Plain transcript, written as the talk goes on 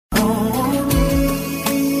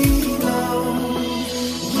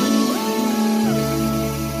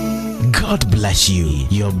God bless you.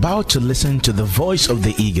 You're about to listen to the voice of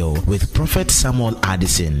the eagle with Prophet Samuel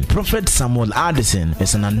Addison. Prophet Samuel Addison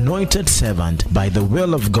is an anointed servant by the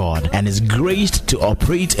will of God and is graced to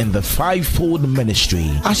operate in the fivefold ministry.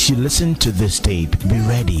 As you listen to this tape, be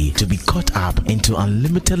ready to be caught up into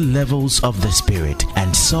unlimited levels of the Spirit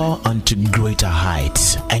and soar unto greater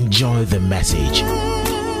heights. Enjoy the message.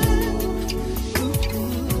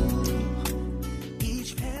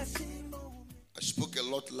 I spoke a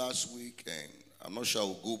lot last week and I'm not sure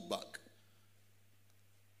I'll go back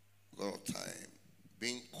because of time.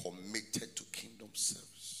 Being committed to kingdom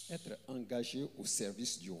service. Être engagé au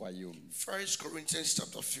service du royaume. 1 Corinthians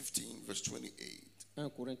chapter 15 verse 28. 1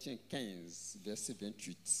 Corinthiens 15 verset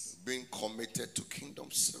 28. Being committed to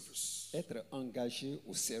kingdom service. Être engagé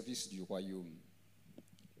au service du royaume.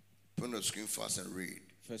 Put on the screen fast and read.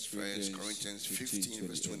 1 Corinthians 15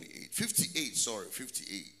 verse 28. 58, sorry,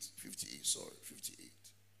 58. 58, sorry, 58.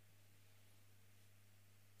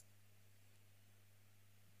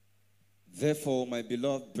 Therefore, my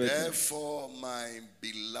beloved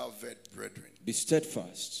brethren, be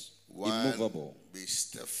steadfast, immovable. Be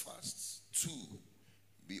steadfast. 2,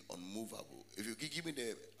 be unmovable. If you give me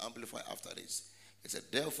the amplifier after this, it said,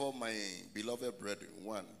 therefore, my beloved brethren,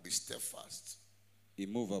 1, be steadfast.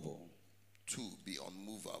 Immovable. 2, be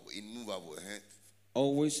unmovable. Immovable.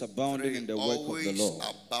 Always abounding in the work of the Lord. Always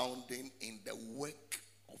abounding in the work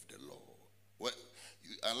of the Lord.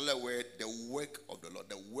 Another word, the work of the Lord.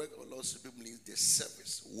 The work of the Lord simply means the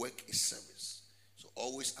service. Work is service. So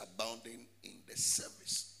always abounding in the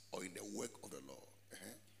service or in the work of the Lord.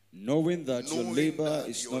 Knowing that your labor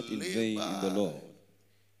is not in vain in the Lord.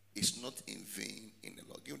 It's not in vain in the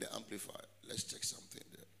Lord. Give me the amplifier. Let's check something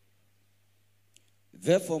there.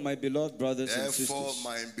 Therefore, my beloved brothers and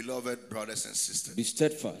sisters, be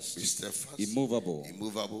steadfast, immovable,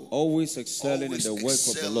 always excelling in the work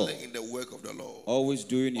of the Lord, always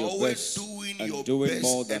doing your best and doing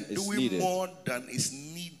more than is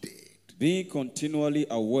needed, being continually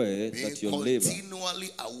aware that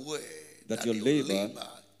your labor,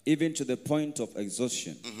 even to the point of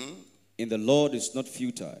exhaustion, in the Lord is not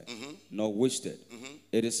futile, nor wasted.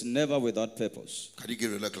 It is never without purpose. Can you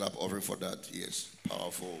give a clap offering for that? Yes.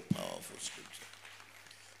 Powerful, powerful scripture.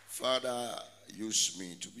 Father, use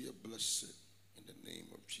me to be a blessing in the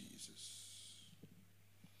name of Jesus.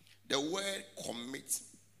 The word commitment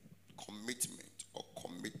or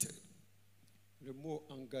committed. Le mot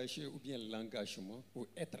engagé ou bien l'engagement ou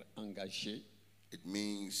être engagé. It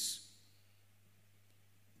means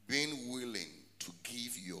being willing to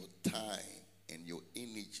give your time and your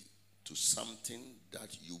energy to something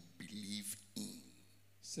that you believe in.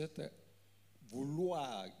 C'est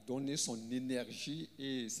vouloir donner son énergie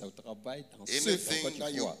et son travail dans ce que anything that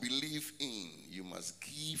tu you crois. believe in, you must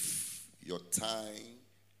give your time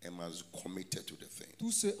and must be committed to the thing.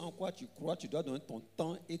 Tout ce en quoi tu crois, tu dois donner ton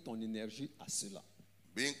temps et ton énergie à cela.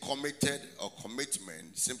 Being committed or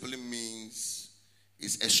commitment simply means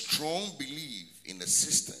it's a strong belief in the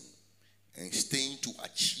system and staying to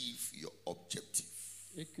achieve your objective.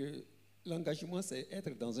 Et que l'engagement, c'est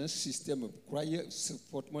être dans un système, croire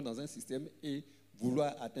fortement dans un système et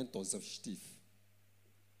vouloir atteindre tes objectifs.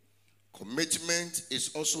 Commitment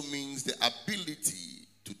also means the ability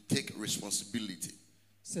to take responsibility.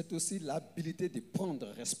 C'est aussi l'habilité de prendre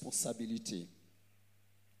responsabilité.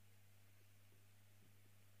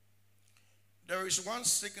 There is one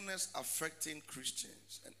sickness affecting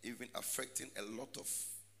Christians and even affecting a lot of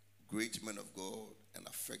great men of God and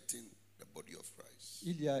affecting the body of Christ.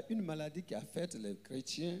 Il y a une maladie qui affecte les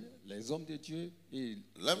chrétiens, les hommes de Dieu et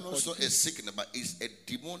Let me not say a sickness, but it's a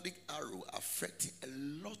demonic arrow affecting a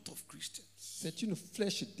lot of Christians. c'est une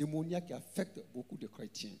flèche démoniaque qui affecte beaucoup de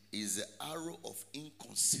chrétiens. It's the arrow of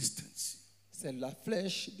inconsistency. C'est la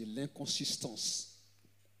flèche de l'inconsistance.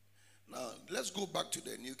 Now, let's go back to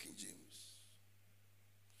the New King James.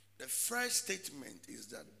 The first statement is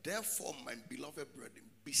that, therefore, my beloved brethren,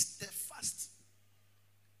 be steadfast.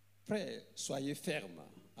 Frères, soyez fermes.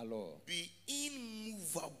 Alors, Be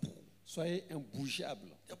immovable. soyez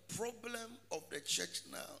imbougeables. The problem of the church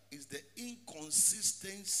now is the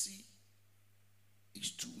inconsistency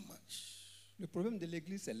is too much. Le problème de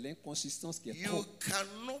l'église, c'est l'inconsistance qui est You trop.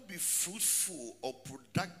 cannot be fruitful or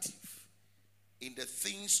productive in the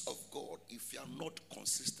things of God if you are not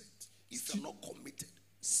consistent, if you are not committed,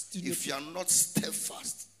 if you are not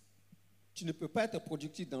steadfast. Tu ne peux pas être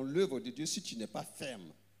productif dans l'œuvre de Dieu si tu n'es pas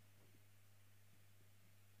ferme.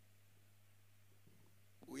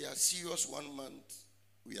 We are serious 1 month,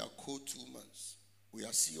 we are cold 2 months. We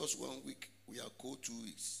are serious 1 week, we are cold 2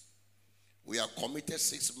 weeks. We are committed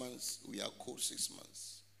 6 months, we are cold 6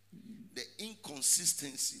 months. The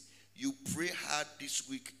inconsistency, You pray hard this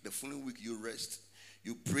week, the following week you rest.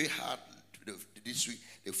 You pray hard this week,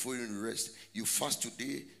 the following you rest. You fast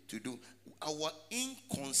today to do. Our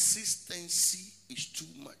inconsistency is too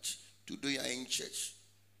much. Today you are in church.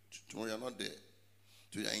 Tomorrow you are not there.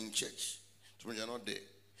 Today you are in church. Tomorrow you are not there.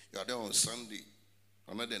 You are there on Sunday.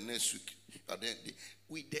 You are not there next week. You are there.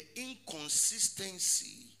 With the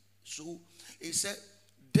inconsistency. So he said,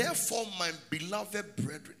 therefore, my beloved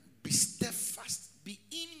brethren, be steadfast, be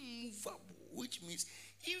immovable. Which means,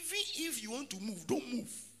 even if you want to move, don't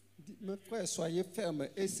move. Mes frères, soyez fermes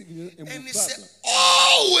et and he said,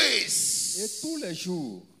 always, et tous les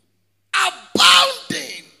jours,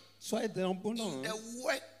 abounding soyez dans l'abondance in the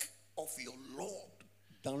work of your Lord.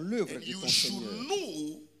 Dans l'œuvre de you ton should Seigneur.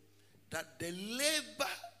 know that the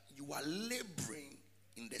labor you are laboring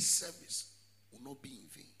in the service will not be in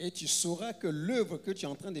vain. Et tu sauras que l'œuvre que tu es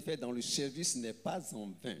en train de faire dans le service n'est pas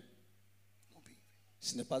en vain.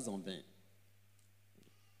 Ce n'est pas en vain.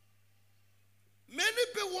 Many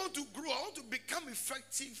people want to grow, want to become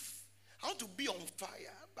effective, want to be on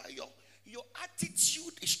fire, but your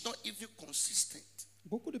attitude is not even consistent.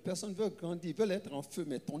 Beaucoup de personnes veulent grandir, veulent être en feu,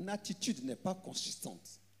 mais ton attitude n'est pas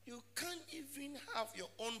consistante. You can't even have your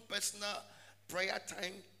own personal prayer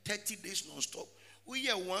time, 30 days non-stop. We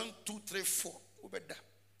are 1, 2, 3, 4.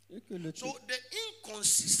 So the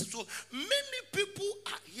inconsistency. So many people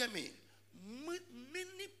are, hear me,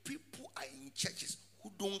 many people are in churches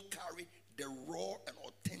who don't carry the raw and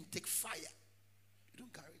authentic fire. You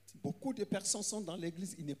don't carry it. Beaucoup de personnes sont dans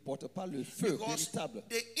l'église, ils ne portent pas le feu véritable.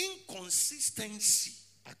 The inconsistency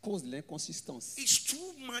à cause de l'inconsistance is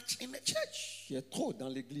too much in the church. Qui est trop dans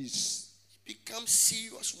l'église. It becomes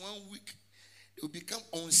serious 1 week. They will become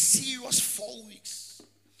unserious 4 weeks.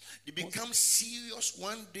 They become serious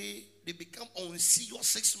 1 day. They become unserious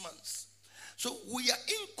 6 months. So we are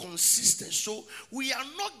inconsistent. So we are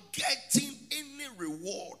not getting any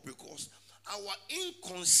reward because our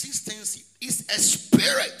inconsistency is a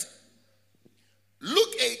spirit.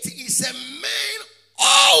 Luke 18 is a man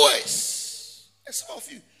always. And some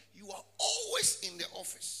of you, you are always in the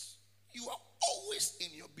office. You are always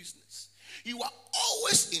in your business. You are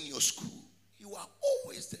always in your school. You are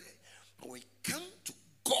always there. But when it comes to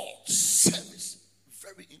God's service,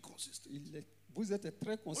 very inconsistent. Vous êtes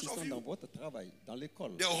très consistant dans votre travail, dans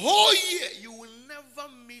l'école. The whole year, you will never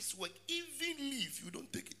miss work. Even leave, you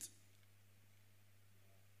don't take it.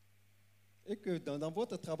 Et que dans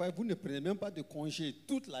votre travail, vous ne prenez même pas de congé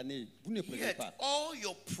toute l'année. Vous ne prenez pas. All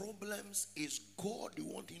your problems is God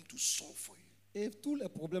wanting to solve for you. Et tous les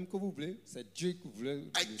problèmes que vous voulez, c'est Dieu qui voulait.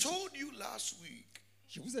 I told you last week.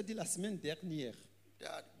 Je vous ai dit la semaine dernière.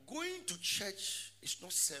 That going to church is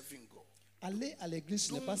not serving God. Aller à l'église,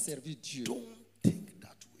 ce n'est pas servir Dieu. Don't think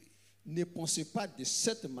that way. Ne pensez pas de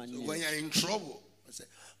cette manière. So when you're in trouble, say,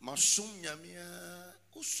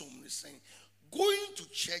 going to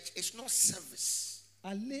church is not service.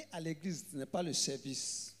 Aller à l'église n'est pas le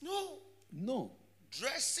service. No. Non.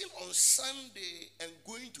 Dressing on Sunday and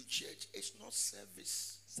going to church is not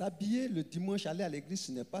service. S'habiller le dimanche, aller à l'église,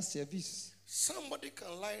 ce n'est pas service. Somebody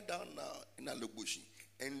can lie down now in a lobushi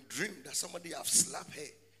and dream that somebody have slapped her.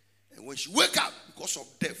 And when she wake up because of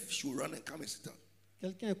death, she will run and come and sit down.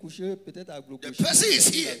 Quelqu'un est couché peut-être à Globushi. The person is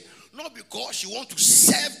here not because she want to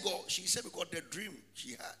serve God. She said because the dream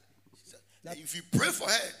she had. She said, if you pray for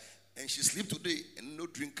her and she sleep today and no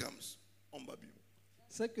dream comes, on baby.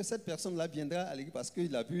 C'est que cette personne-là viendra à l'église parce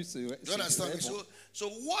qu'il a vu ce rêve. So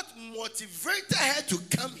what motivated her to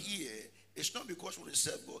come here is not because she want to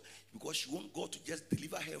serve God, because she want God to just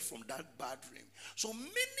deliver her from that bad dream. So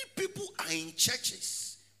many people are in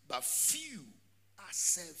churches, but few are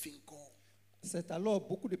serving God. C'est alors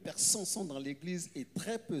beaucoup de personnes sont dans l'église et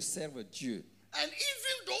très peu servent Dieu. And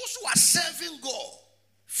even those who are serving God,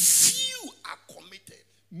 few are committed.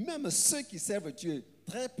 Même ceux qui servent Dieu,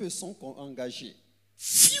 très peu sont engagés.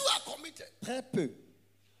 Few are committed. Très peu.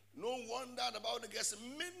 No wonder about the guys.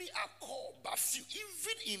 Many are called, but few.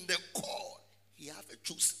 Even in the call, he have a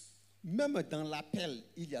chosen. Même dans l'appel,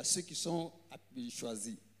 il y a ceux qui sont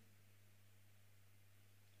choisis.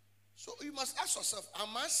 So you must ask yourself,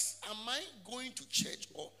 am I going to church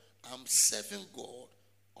or I'm serving God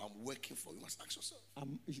or I'm working for? You must ask yourself.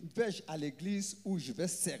 Vais-je à l'église ou je vais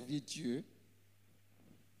servir Dieu?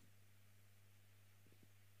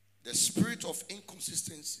 The spirit of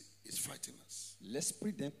inconsistency is fighting us.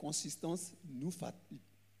 L'esprit d'inconsistance nous fatigue.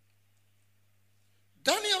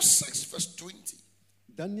 Daniel 6 verse 20.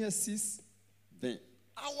 Daniel 6, 20.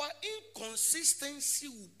 Our inconsistency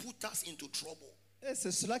will put us into trouble. Et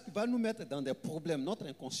c'est cela qui va nous mettre dans des problèmes, notre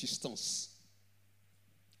inconsistance.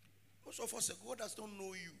 Most of us say, God does not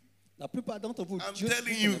know you. La plupart d'entre vous, I'm Dieu ne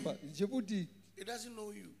telling vous you. connaît pas. Je vous dis, He doesn't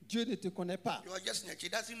know you. Dieu ne te connaît pas. You are just in a church. He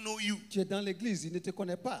doesn't know you. Tu es dans l'église, il ne te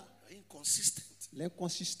connaît pas. You are inconsistent.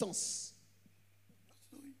 L'inconsistance.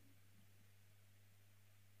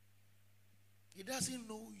 He doesn't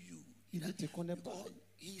know you. Il ne te connaît pas.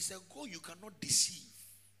 He is a God you cannot deceive.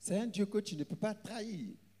 C'est un Dieu que tu ne peux pas trahir.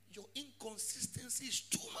 Your inconsistency is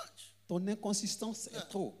too much. Ton inconsistance est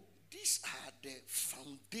trop. These are the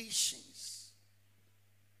foundations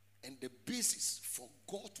and the basis for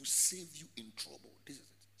God to save you in trouble. This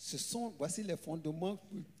is it. Voici les fondements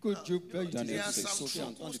que Dieu peut utiliser pour sauver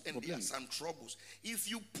en temps de there problème. are some troubles. If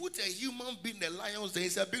you put a human being in the lions, there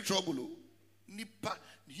is a big trouble. Nipa,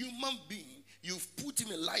 human being, you've put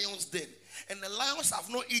him in lions den, and the lions have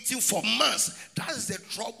not eaten for months. That's the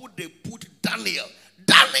trouble they put Daniel.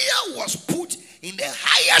 Daniel was put in the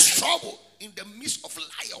highest trouble in the midst of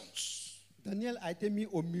lions. Daniel a été mis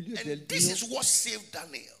au milieu des And this lions. is what saved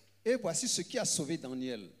Daniel. Et voici ce qui a sauvé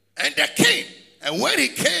Daniel. And the king, and when he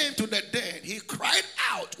came to the den, he cried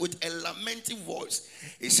out with a lamenting voice.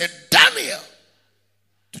 He said, Daniel,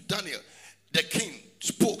 to Daniel, the king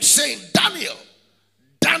spoke, saying, Daniel,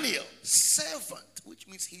 Daniel, servant, which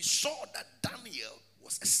means he saw that Daniel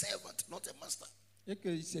was a servant, not a master. Et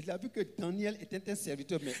qu'il a vu que Daniel était un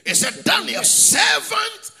serviteur. Mais he said, Daniel,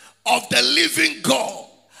 servant of the living God,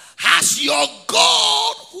 has your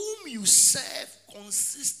God whom you serve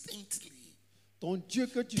consistently. Ton Dieu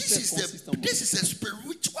que tu sers consistamment. This is a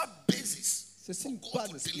spiritual basis C'est for une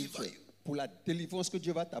God base to deliver spirituelle you. pour la délivrance que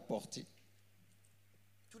Dieu va t'apporter.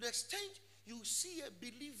 To the extent you see a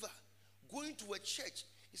believer going to a church,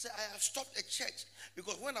 he said, I have stopped a church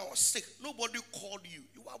because when I was sick, nobody called you.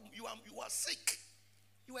 You are sick.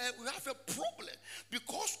 You have a problem.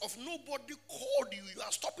 Because of nobody called you, you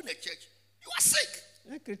are stopping a church. You are sick.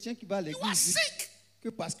 Un chrétien qui va à You are l'église dit sick. que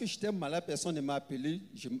parce que j'étais malade, personne ne m'a appelé,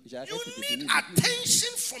 j'arrête You de need venir.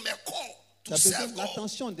 attention from a call Tu to as besoin serve de God.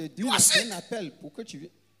 l'attention de Dieu, You are sick. un appel pour que tu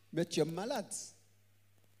viennes. Mais tu es malade.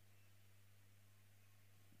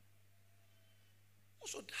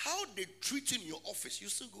 Also, how they treat you in your office, you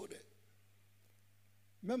still go there.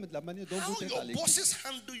 Même de la manière dont How vous êtes à your l'église, bosses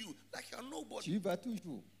handle you, like you're nobody. tu y vas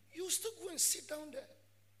toujours. You still go and sit down there.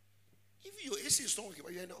 If your AC is not working,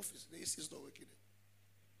 but you're in the office, the AC is not working there.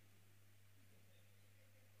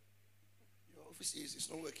 Your office AC is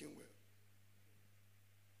not working well.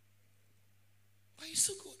 But you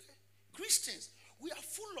still go there. Christians, we are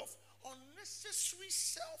full of unnecessary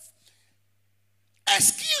self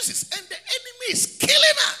excuses, and the enemy is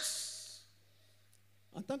killing us.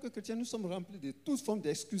 En tant que chrétien, nous sommes remplis de toutes formes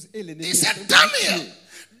d'excuses et l'ennemi. He est en train said, de nous Daniel,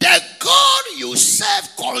 tuer. the God you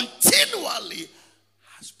serve continually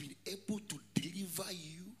has been able to deliver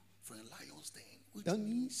you from the lion's den. Which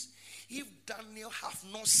means if Daniel have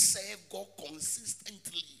not served God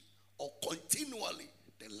consistently or continually,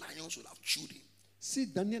 the lions would have chewed him. Si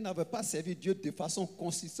Daniel n'avait pas servi Dieu de façon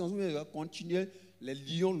consistante, continuelle, les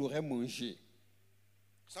lions l'auraient mangé.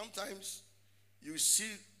 Sometimes you see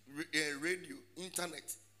radio, internet,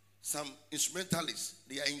 some instrumentalists,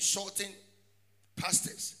 they are insulting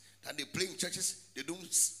pastors that they play in churches, they don't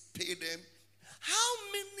pay them.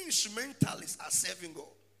 How many instrumentalists are serving God?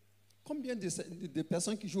 Combien de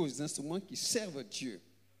personnes qui jouent aux instruments qui servent Dieu?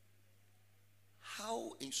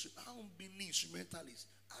 How many instrumentalists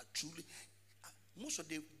are truly, most of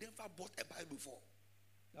them never bought a Bible before.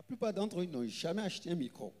 La plupart d'entre eux n'ont jamais acheté un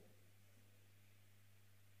micro.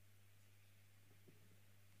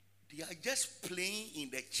 They are just playing in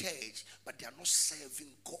the church, but they are not serving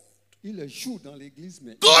God. Ils jouent dans l'église,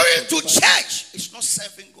 mais Going to church is not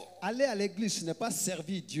serving God. aller à l'église, ce n'est pas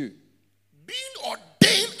servir Dieu. Being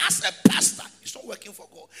ordained as a pastor is not working for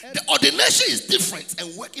God. The ordination is different,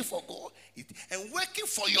 and working for God and working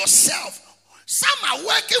for yourself. Some are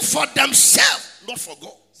working for themselves, not for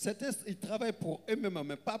God. Certains, ils travaillent pour eux-mêmes,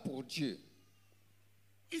 mais pas pour Dieu.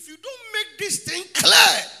 If you don't make this thing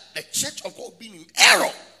clear, the church of God being in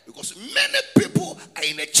error. Because many people are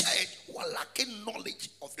in a church who are lacking knowledge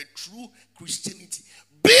of the true Christianity.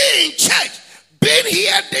 Being in church, being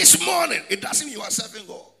here this morning, it doesn't mean you are serving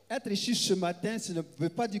God. Être ici ce matin, ça ne veut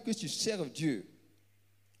pas dire que tu serves Dieu.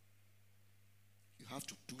 You have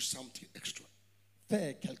to do something extra.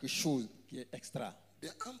 Faire quelque chose qui est extra. The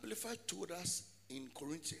Amplified told us in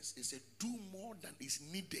Corinthians, it said, do more than is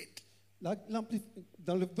needed.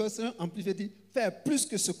 Dans le verset amplifié dit, faire plus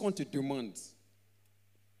que ce qu'on te demande.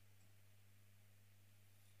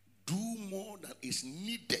 Do more than is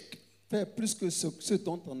needed. Faire plus que ce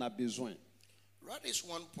dont on a besoin. Write this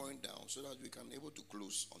one point down so that we can be able to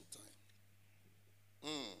close on time.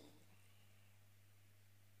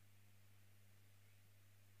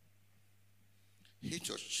 Hit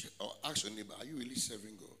your or ask your neighbor, are you really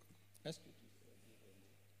serving God?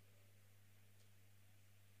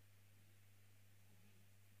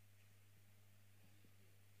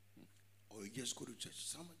 Or you just go to church.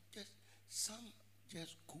 Some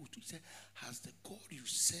just go to church. Has the God you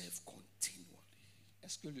serve continually?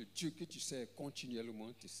 Est-ce que le Dieu que tu sers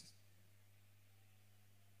continuellement te sert?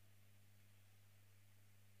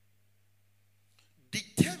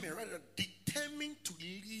 Determine to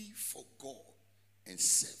live for God and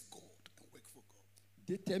serve God and work for God.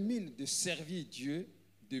 Détermine de servir Dieu,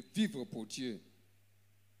 de vivre pour Dieu.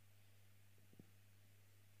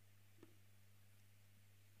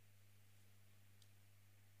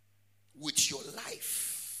 With your life.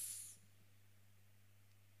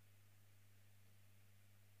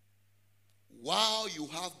 While you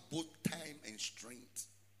have both time and strength.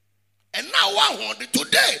 And now,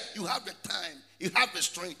 today, you have the time, you have the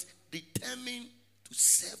strength. Determine to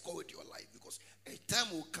serve God with your life. Because a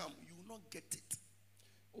time will come, you will not get it.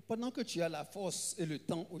 Pendant que tu as la force et le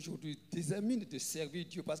temps aujourd'hui, détermine de servir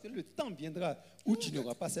Dieu. Parce que le temps viendra où tu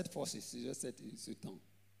n'auras pas cette force et ce temps.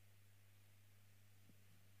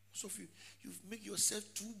 So if you make yourself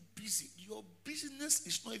too busy, your business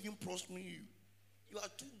is not even prospering you. You are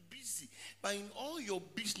too busy. But in all your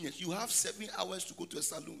business, you have 7 hours to go to a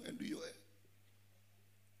salon and do your hair.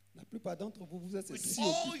 La plupart d'entre vous, vous êtes with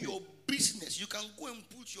all your business, you can go and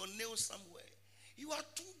put your nails somewhere. You are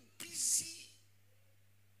too busy.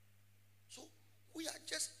 So we are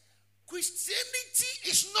just, Christianity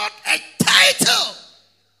is not a title.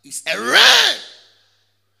 It's a rank.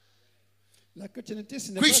 La chrétienté,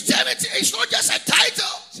 Christianity is not just a title.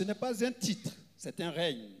 Ce n'est pas un titre, c'est un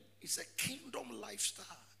règne. It's a kingdom lifestyle.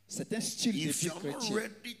 C'est un style de vie chrétien. If you are not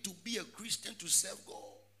ready to be a Christian to serve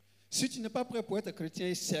God, si tu n'es pas prêt pour être chrétien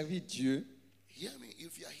et servir Dieu, hear me.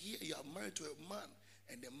 If you are here, you are married to a man,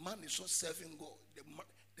 and the man is not serving God,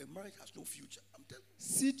 the marriage has no future. I'm telling you.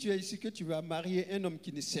 Si tu es ici que tu vas marier un homme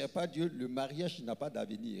qui ne sert pas Dieu, le mariage n'a pas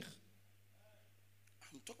d'avenir.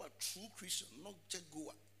 I'm talking about true Christian, not just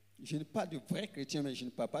goer. Je ne parle de vrai chrétien, mais je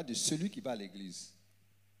ne parle pas de celui qui va à l'église.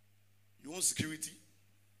 You want security?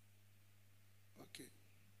 Okay.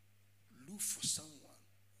 Look for someone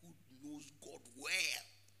who knows God well.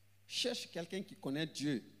 Cherche quelqu'un qui connaît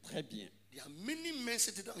Dieu très bien. There are many men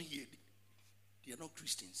sitting down here. They are not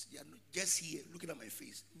Christians. They are not just here looking at my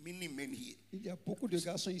face. Many men here. Il y a beaucoup de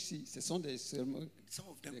garçons ici. Ce sont des some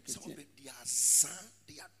of them, they are sons,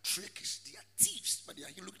 they are trickers, they are thieves, but they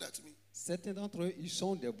are here looking at me. Certains d'entre eux, ils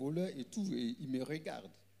sont des voleurs et tout, et ils me regardent.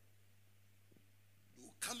 They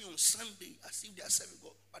will come on Sunday as if they are serving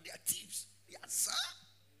God, but they are thieves. They are sons.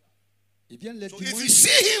 Ils viennent les dimanches. If you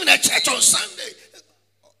see him in the church on Sunday,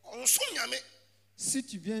 si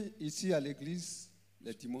tu viens ici à l'église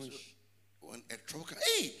les dimanches, when a trucker,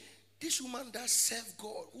 hey, this woman that served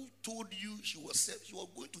God, who told you she was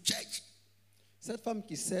going to church? Cette femme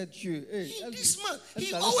qui sert Dieu, hey, this man,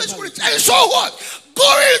 he always going to church. And so what?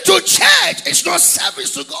 Going to church is not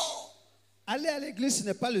service to God. Aller à l'église, ce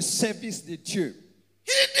n'est pas le service de Dieu.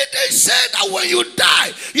 He didn't say that when you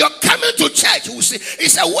die, you're coming to church. He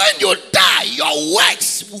said when you die, your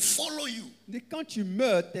works will follow you. Et quand tu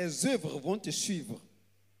meurs, tes œuvres vont te suivre.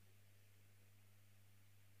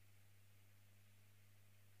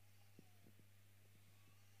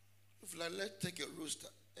 Let's take a roster,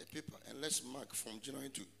 a paper, and let's mark from January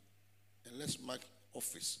to, and let's mark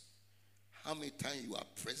office. How many times you are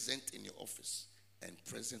present in your office and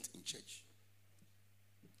present in church?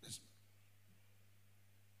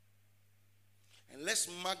 And let's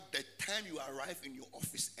mark the time you arrive in your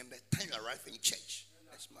office and the time you arrive in church.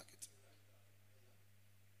 Let's mark it.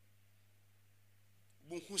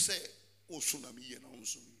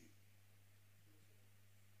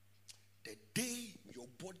 The day your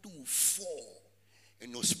body will fall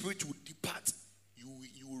and your spirit will depart, you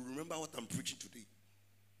will remember what I'm preaching today.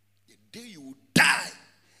 The day you will die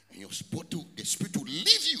and your body, the spirit will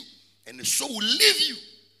leave you and the soul will leave you,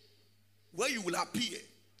 where you will appear.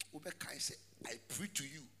 I pray to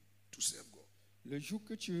you to serve God. Le jour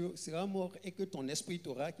que tu seras mort et que ton esprit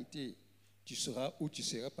t'aura quitté, tu seras où tu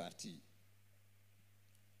seras parti.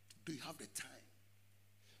 Do you have the time?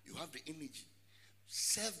 You have the energy.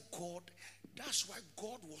 Serve God. That's why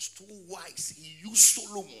God was so wise. He used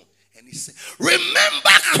Solomon and he said,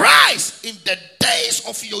 remember Christ in the days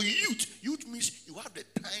of your youth. Youth means you have the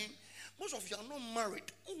time. Most of you are not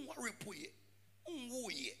married. You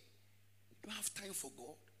have time for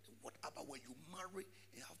God. What about when you marry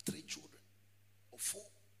and have 3 children or 4?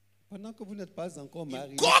 Pendant que vous n'êtes pas encore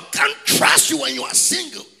marié, God can't trust you when you are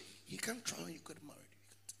single. He can't trust when you get married.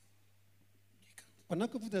 Pendant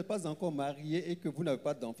que vous n'êtes pas encore marié et que vous n'avez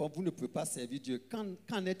pas d'enfants, vous ne pouvez pas servir Dieu.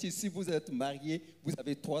 Qu'en est-il si vous êtes marié, vous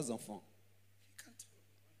avez 3 enfants?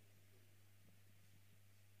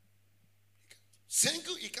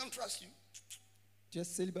 Single, he can't trust you. Tu es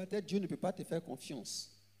célibataire, Dieu ne peut pas te faire confiance.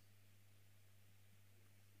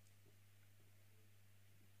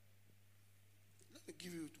 Let me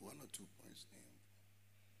give you 1 or 2 points.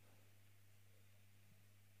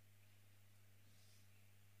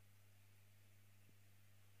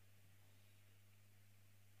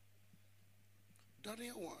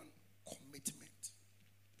 Daniel 1, commitment.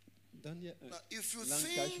 Daniel 1, now, if you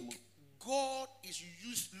think God is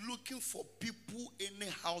looking for people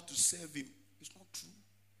anyhow to serve him, it's not true.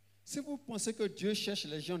 Si vous pensez que Dieu cherche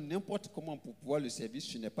les gens n'importe comment pour pouvoir le servir,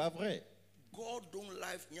 ce n'est pas vrai. God don't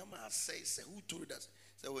like nyama say who told us?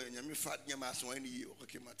 Say when nyama fat nyama so any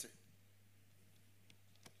okay matter.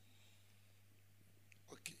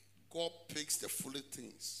 Okay. God picks the foolish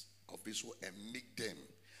things of his world and make them.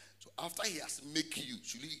 So after he has made you,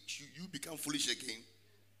 should you become foolish again?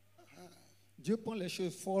 Dieu prend les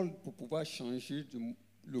choses folles pour pouvoir changer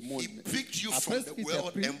le monde. He picked you from the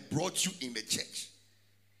world and brought you in the church.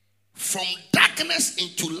 From darkness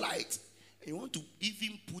into light. And you want to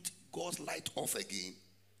even put God's light off again?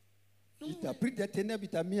 No. Il t'a pris des ténèbres, il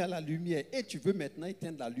t'a mis à la lumière. Et tu veux maintenant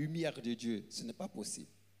éteindre la lumière de Dieu. Ce n'est pas possible.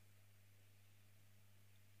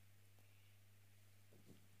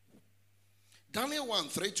 Daniel 1,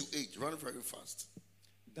 3-8. Run very fast.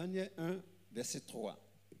 Daniel 1, verset 3.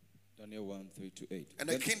 Daniel 1, 3-8. And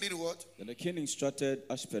the king did what? Then the king instructed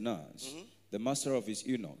Ashpenaz, the master of his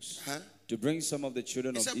eunuchs, to bring some of the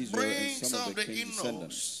children of Israel and some of the king's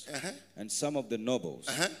descendants, and some of the nobles,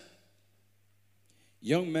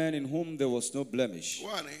 young men in whom there was no blemish,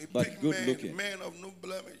 but good looking. Men of no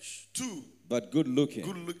blemish. 2. But good looking.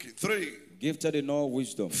 Good looking. 3. Gifted in all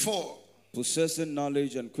wisdom. 4. Possessing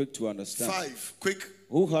knowledge and quick to understand. 5. Quick.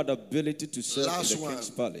 Who had ability to serve Last in the king's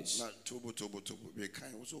palace. Be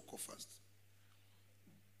kind. What's so fast?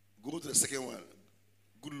 Go to the second one.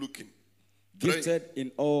 Good looking. 3. Gifted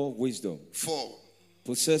in all wisdom. 4.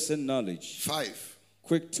 Possessing knowledge. 5.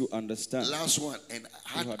 Quick to understand. Last one. And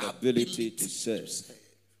had ability to serve.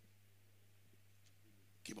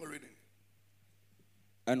 Keep on reading.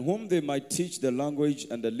 And whom they might teach the language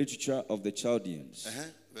and the literature of the Chaldeans.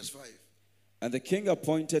 Verse 5. And the king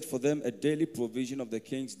appointed for them a daily provision of the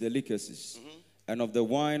king's delicacies and of the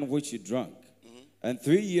wine which he drank, and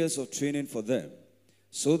 3 years of training for them,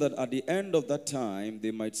 so that at the end of that time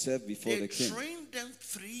they might serve before the king. They trained them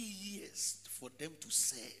 3 years for them to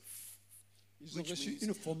serve. Which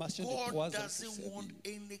means God doesn't want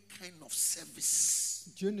any kind of service.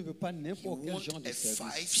 Dieu ne veut pas n'importe quel genre de service.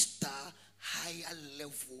 A 5-star higher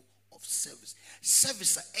level of service.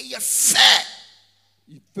 Service est fair.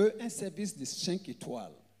 Il veut un service de 5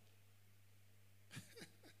 étoiles.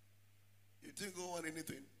 You think God want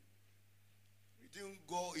anything? You think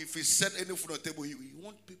God, if he set any food on the table, he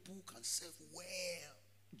want people who can serve well.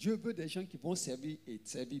 Dieu veut des gens qui vont servir et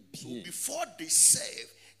servir bien. So before they serve,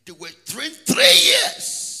 they were trained 3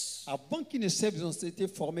 years. Avant qu'ils ne servent, ils ont été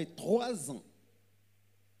formés 3 ans.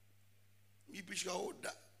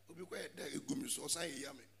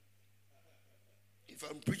 If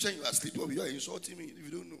I'm preaching, you are sleeping, you are insulting me if you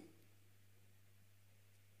don't know.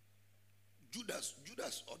 Judas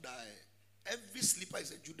or die. Every sleeper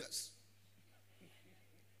is a Judas.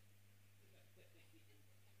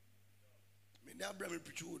 Me na Abraham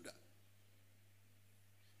preach oda.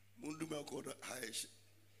 Mundu me ko da haish.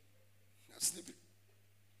 Na sleeping.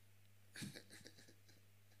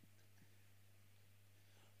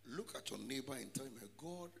 Look at your neighbor and tell him,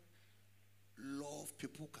 God love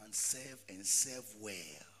people can serve and serve well.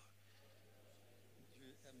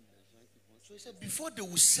 So he said, before they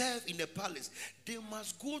will serve in the palace, they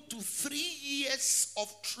must go to 3 years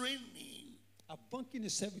of training. Avant qu'ils ne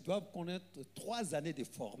servent, ils doivent connaître 3 années de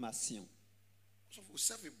formation. So if we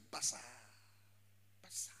serve in Bassa,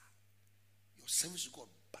 your service is called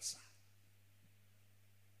Bassa.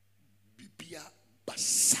 Bibia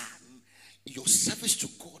Bassa. Your service to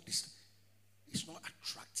God is not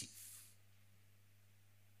attractive.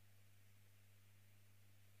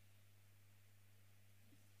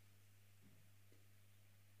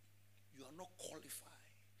 You are not qualified.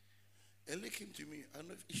 Ellie came to me. I don't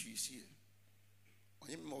know if issue is here. I'm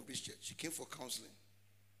a member of this church. She came for counseling.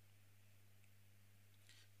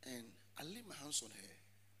 And I laid my hands on her.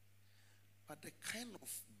 But the kind of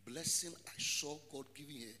blessing I saw God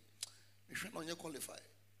giving her, she's not qualified.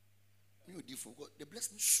 God, the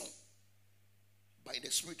blessing soon by the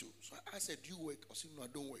Spirit. So I said, do you work? I said, no, I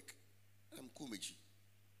don't work. I'm Kumechi.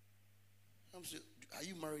 I'm saying, are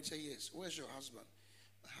you married? Say yes. Where's your husband?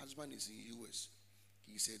 My husband is in US.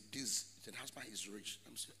 He said the husband is rich.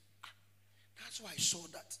 I'm saying, that's why I saw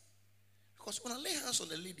that. Because when I lay hands on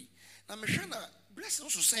the lady, I'm trying to bless them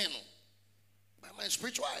to say no. By my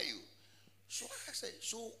spiritual are you? So I said,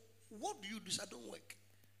 so what do you do? I don't work.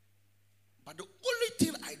 But the only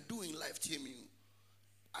thing I do in life, Timmy,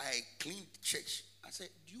 I clean church. I said,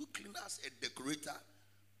 do you clean as a decorator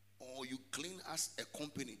or you clean as a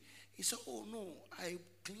company? He said, oh no, I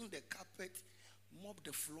clean the carpet, mop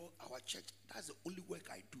the floor, our church. That's the only work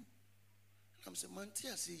I do. And I'm saying, man,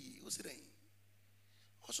 what's it?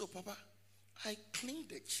 Also, Papa, I clean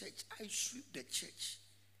the church. I sweep the church.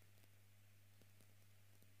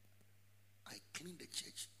 I clean the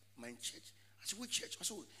church. My church. I said, which church? I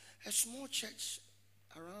said, a small church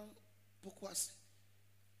around Pokwasi.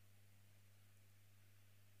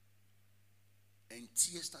 And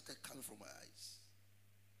tears started coming from my eyes.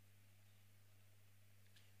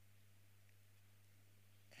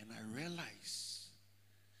 And I realized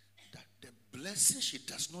that the blessing she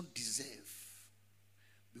does not deserve,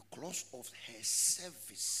 because of her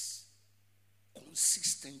service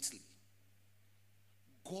consistently,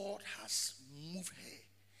 God has moved her.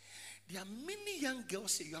 There are many young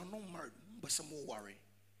girls say you are not married, but some more worry.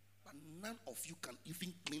 But none of you can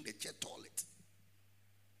even clean the church toilet.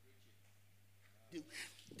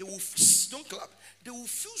 They will, don't clap, they will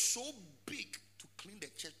feel so big to clean the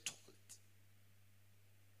church toilet.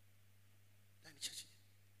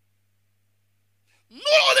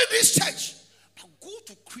 Not only this church, but go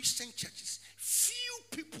to Christian churches. Few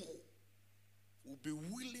people will be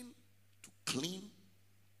willing to clean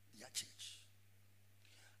their church.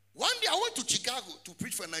 One day I went to Chicago to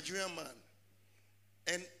preach for a Nigerian man.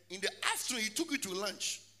 And in the afternoon, he took me to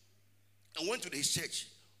lunch and went to his church.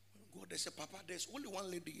 God, they said, Papa, there's only one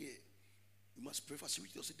lady here. You must pray for her.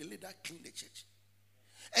 He said, the lady that cleaned the church.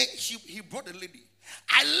 And he brought the lady.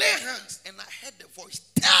 I lay hands and I heard the voice.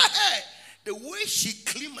 Tell her the way she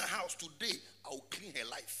cleaned my house today, I will clean her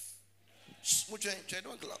life.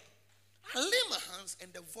 Don't clap. I lay my hands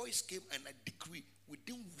and the voice came and I decree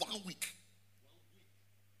within 1 week.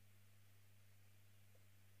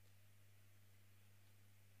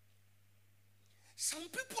 Some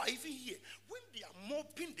people are even here when they are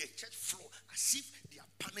mopping the church floor as if they are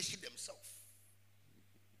punishing themselves.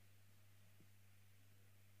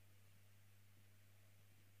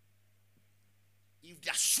 If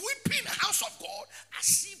they are sweeping the house of God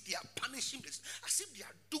as if they are punishing this, as if they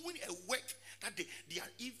are doing a work that they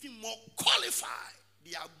are even more qualified,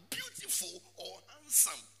 they are beautiful or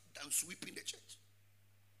handsome than sweeping the church.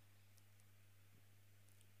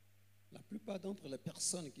 La plupart d'entre les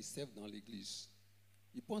personnes qui servent dans l'église,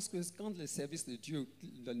 ils pensent que quand le service de Dieu,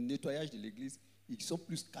 le nettoyage de l'église, ils sont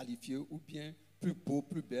plus qualifiés ou bien plus beaux,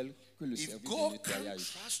 plus belles que le service de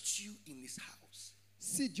nettoyage.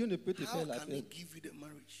 Si Dieu ne peut te faire la paix,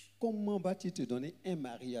 comment va-t-il te donner un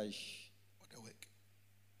mariage?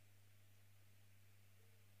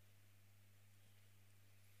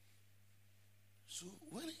 So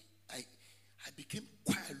when I became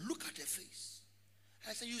quiet, I look at her face.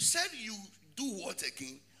 I said, you said you do what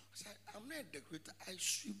again? I said, I'm not a decorator. I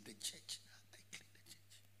sweep the church. I clean the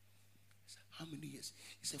church. I said, how many years?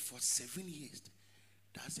 He said, for 7 years.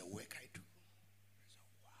 That's the work I do. I said,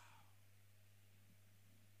 wow.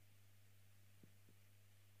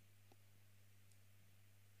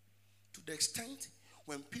 To the extent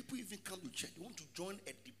when people even come to church, they want to join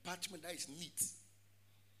a department that is neat.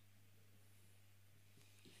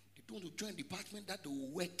 They don't want to join a department that will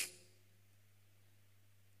work.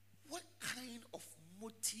 What kind of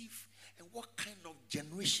motive and what kind of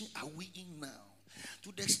generation are we in now?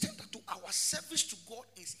 To the extent that to our service to God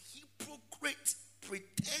is hypocrite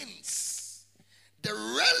pretense. The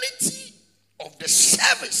reality of the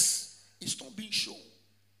service is not being shown.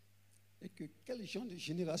 Et que quel genre de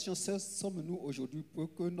génération sommes-nous aujourd'hui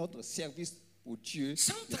pour que notre service pour Dieu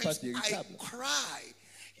n'est pas véritable? I cry.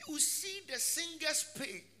 You see the singers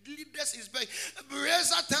pay, leaders is paying.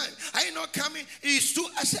 Rehearsal time, are you not coming? It's too.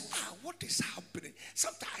 I say, what is happening?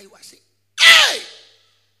 Sometimes I say, hey,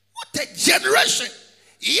 what a generation!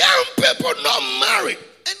 Young people not married,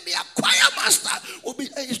 and their choir master will be.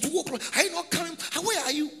 Hey, it's 2 o'clock. Are you not coming? Where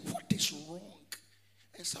are you? What is wrong?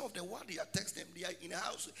 And some of the one they are texting them, they are in a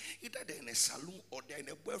house, either they're in a saloon or they're in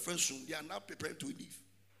a boyfriend's room. They are now preparing to leave.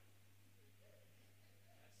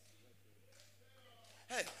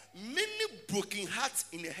 Hey, many broken hearts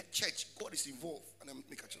in the church, God is involved. And I'm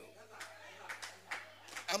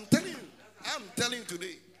telling you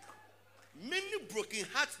today, many broken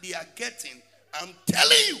hearts they are getting. I'm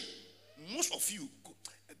telling you, most of you, God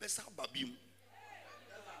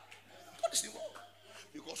is involved.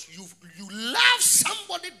 Because you love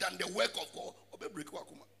somebody than the work of God.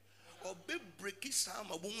 Or break it some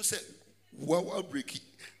won't say well break it.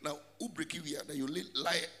 Now who break it here? Then you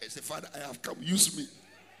lie and say, Father, I have come, use me.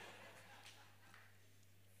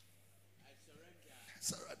 I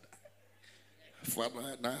surrender.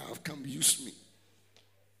 Father, now I have come, use me.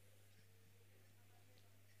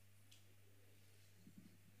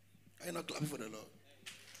 Are you not clapping for the Lord?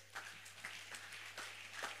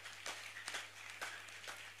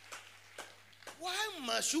 Why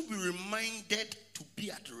must you be reminded to be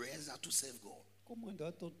at rest to serve God? Comment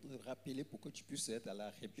doit-on te rappeler pour que tu puisses être à la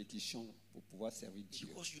répétition pour pouvoir servir Dieu?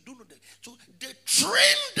 Because you don't know that. So they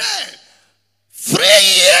train them 3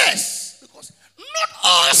 years. Because not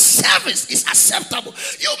all service is acceptable.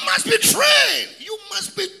 You must be trained. You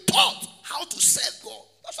must be taught how to serve God.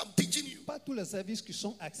 That's what I'm teaching you. Pas tous les services qui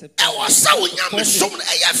sont acceptables.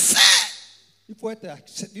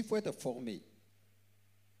 Il faut être formé.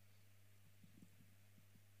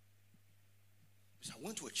 So I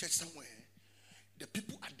went to a church somewhere. The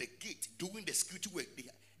people at the gate doing the security work, they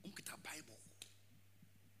look at a Bible.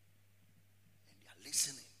 And they are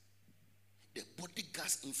listening. The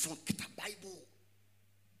bodyguards in front get a Bible.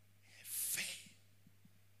 Fair.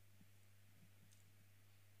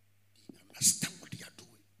 They understand what they are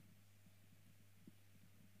doing.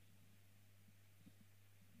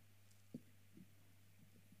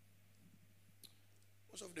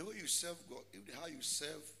 Most of the way you serve God, how you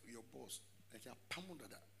serve your boss, like you're pammed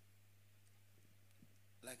that.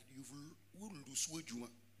 Like you will lose what you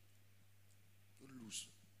want. You lose.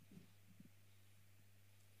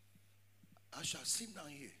 I shall sit down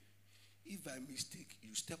here. If by mistake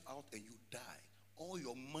you step out and you die, all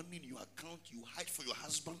your money in your account you hide for your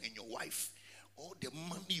husband and your wife, all the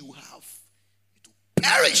money you have, it will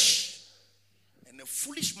perish. And the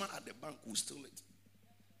foolish man at the bank will steal it.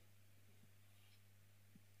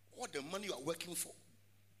 All the money you are working for,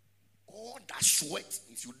 all that sweat,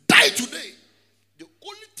 if you die today, the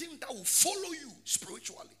only thing that will follow you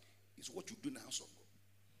spiritually is what you do in the house of God.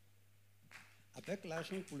 Avec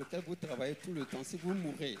l'argent pour lequel vous travaillez tout le temps, si vous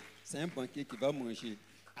mourrez, c'est un banquier qui va manger,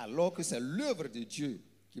 alors que c'est l'œuvre de Dieu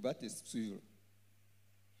qui va te suivre.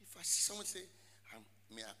 If I see someone say,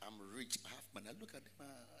 I'm rich, I have money, I look at them,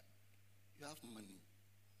 you have money,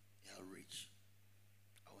 you are rich.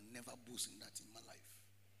 I will never boast in that in my life.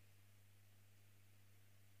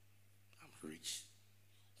 I'm rich.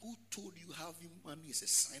 Who told you having money is a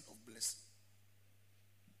sign of blessing?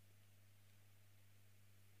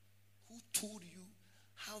 Who told you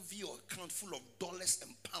have your account full of dollars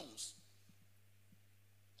and pounds?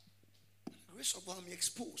 The grace of God may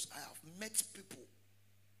expose. I have met people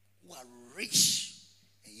who are rich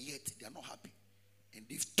and yet they are not happy. And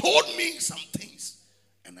they've told me some things.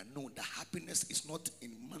 And I know the happiness is not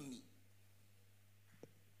in money.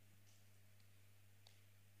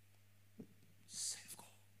 Serve God.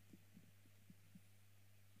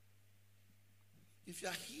 If you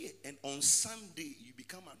are here and on Sunday you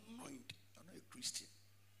become anointed, you're not a Christian.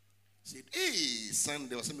 Said, hey,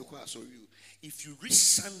 Sunday or something I saw you. If you reach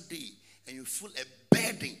Sunday and you feel a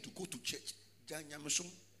burden to go to church,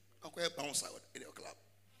 bounce out in your club.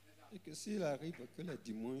 Et que s'il arrive que le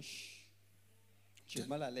dimanche, tu es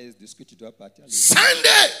mal à l'aise de ce que tu dois partir à l'église.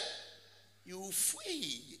 Sunday, you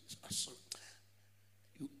free.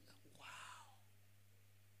 Wow.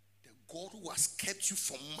 The God who has kept you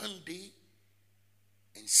from Monday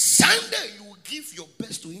and Sunday, you will give your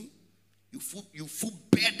best to Him. You feel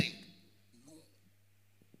burdened. No.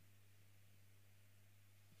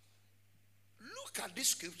 Look at this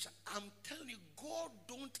scripture. I'm telling you, God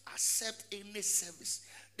don't accept any service.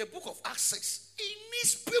 The book of Acts 6, He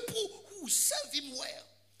needs people who serve Him well.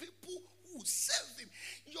 People who serve Him.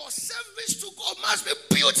 Your service to God must be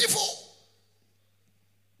beautiful.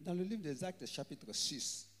 Dans le livre des Actes, chapitre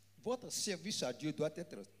 6, votre service à Dieu doit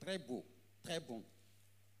être très beau, très bon.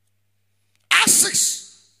 Acts 6.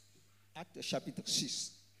 Actes chapitre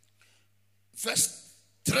 6. Verse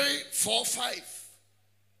 3, 4, 5.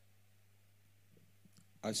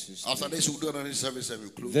 After this, we'll do another service and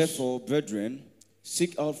we'll close. Therefore, brethren,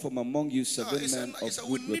 seek out from among you 7 men of good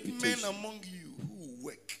we need reputation. men among you who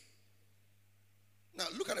work. Now,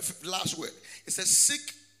 look at the last word. It says,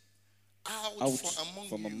 seek out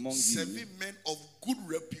from among you 7 men of good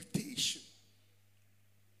reputation.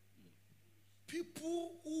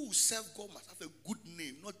 People who serve God must have a good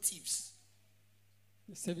name, not thieves.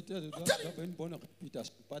 Les serviteurs doivent avoir une bonne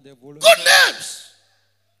réputation, pas des voleurs. Good names.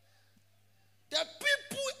 The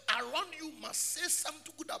people around you must say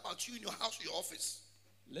something good about you in your house, your office.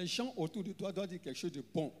 Les gens autour de toi doivent dire quelque chose de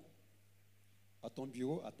bon à ton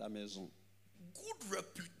bureau, à ta maison. Good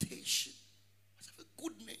reputation. Must have a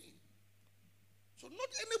good name. So not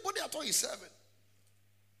anybody at all is serving.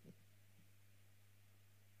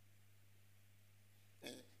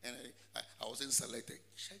 And I wasn't selected.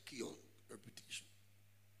 Check your reputation.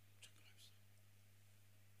 Check your life.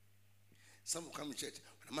 Some will come to church.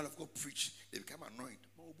 When a man of God preach, they become annoyed.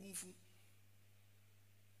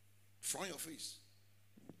 Frown your face.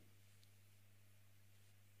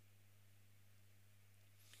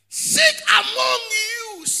 Seek among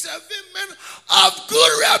you 7 men of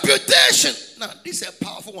good reputation. Now, this is a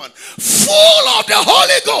powerful one. Full of the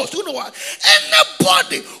Holy Ghost. You know what?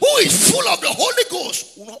 Anybody who is full of the Holy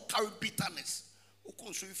Ghost will not carry bitterness. People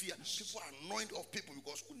are annoyed of people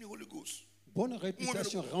because only Holy Ghost. Bonne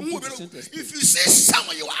réputation remplie du Saint-Esprit. If you see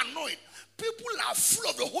someone you are annoyed, people are full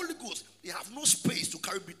of the Holy Ghost. They have no space to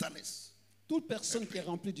carry bitterness. Toute personne qui est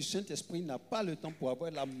remplie du Saint-Esprit n'a pas le temps pour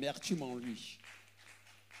avoir l'amertume en lui.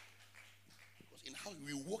 In how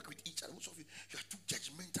we work with each other, most of you are too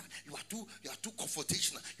judgmental, you are too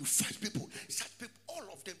confrontational, you fight people. Such people, all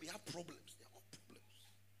of them, they have problems. They have all problems.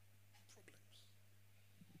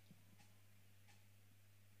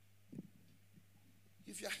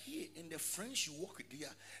 If you are here and the friends you work with,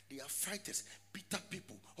 they are fighters, bitter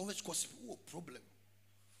people, always cause people a problem.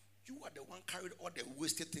 You are the one carried all the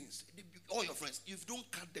wasted things. All your friends, if you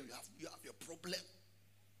don't cut them, you have your problem.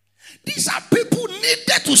 These are people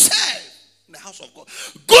needed to serve in the house of God.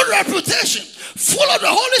 Good reputation, full of the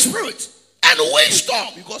Holy Spirit and wisdom,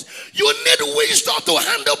 because you need wisdom to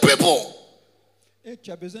handle people. Et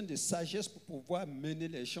tu as besoin de sagesse pour pouvoir mener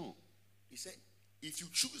les gens. He said, if you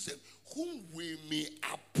choose them, whom we may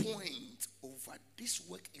appoint over this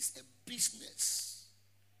work is a business.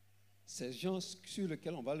 Ces gens sur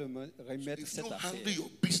lesquels on va le remettre cette affaire. Handle your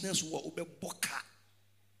business work,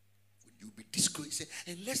 you'll be discouraged.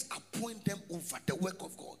 And let's appoint them over the work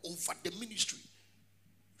of God, over the ministry.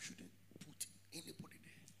 You shouldn't put anybody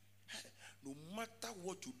there. No matter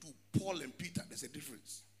what you do, Paul and Peter, there's a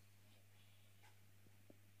difference.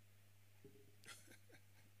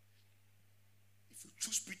 If you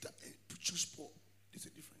choose Peter and choose Paul, there's a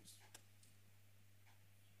difference.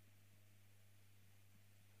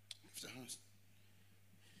 Lift your hands.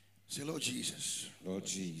 Say, Lord Jesus. Lord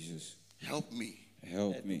Jesus. Help me.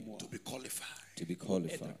 Help me to be qualified. To be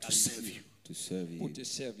qualified. To serve you. To serve you. Pour te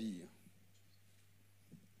servir.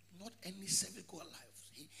 Not any servant God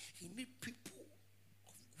life. He needs people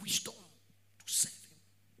of wisdom to serve him.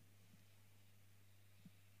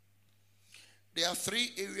 There are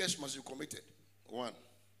 3 areas must be committed. 1.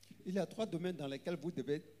 Il y a 3 domaines dans lesquels vous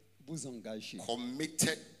devez vous engager.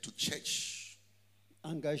 Committed to church.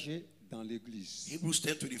 Engagé dans l'église. Hebrews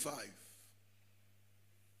 10:25.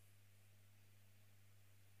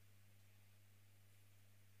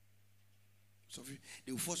 So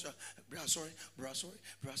they will force you, brother, sorry.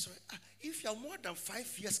 If you are more than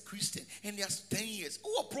 5 years Christian and there's 10 years,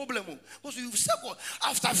 what problem? Because you've said,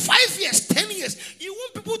 after 5 years, 10 years, you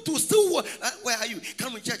want people to still work. Where are you?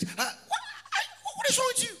 Come to church. What is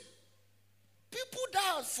wrong with you? People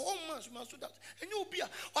die 4 months, you must do that. And you'll be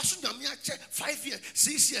 5 years,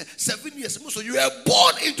 6 years, 7 years. So you are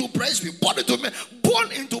born into Presby, born into men,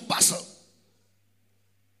 born into Basel,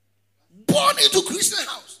 born into Christian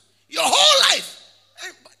house. Your whole life.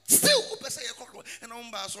 Still, and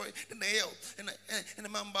I'm sorry, and the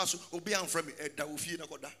man bass will be on from me. That will feel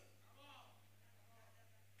like that.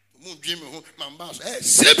 Moon Jimmy, man bass. Hey,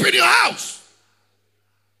 sleep in your house.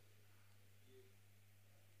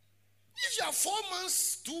 If you are 4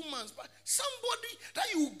 months, 2 months, but somebody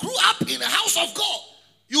that you grew up in the house of God,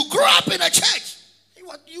 you grew up in a church,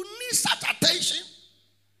 you need such attention.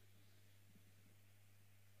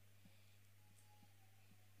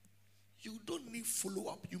 You don't need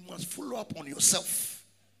follow-up. You must follow up on yourself.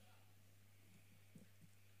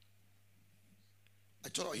 I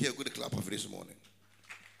thought I'd hear a good clap of this morning.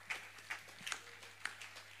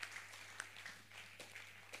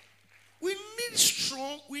 We need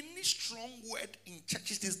strong word in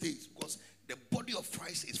churches these days because the body of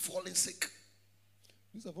Christ is falling sick.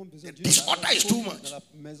 Nous avons besoin the disorder is too much. Dans la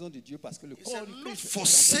maison de Dieu parce que le corps not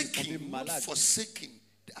forsaking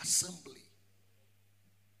the assembly.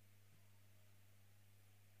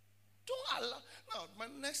 Don't allow. Now, my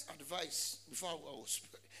next advice before I will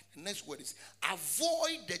speak, the next word is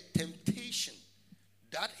avoid the temptation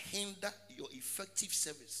that hinder your effective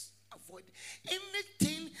service. Avoid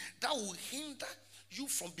anything that will hinder you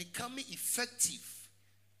from becoming effective.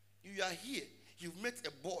 You are here. You've met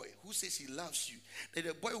a boy who says he loves you. Then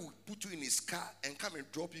the boy will put you in his car and come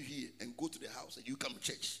and drop you here and go to the house and you come to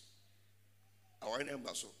church.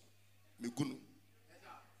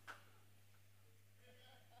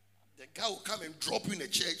 The guy will come and drop you in the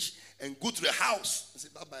church and go to the house and say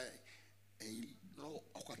bye-bye. And you know,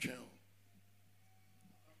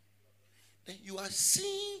 then you are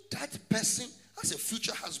seeing that person as a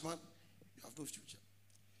future husband. You have no future.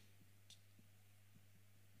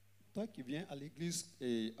 Toi qui viens à l'église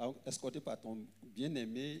et escorté par ton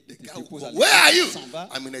bien-aimé, where are you?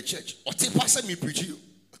 I'm in a church. Oti pastor me preach you.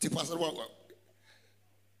 Oti pastor what?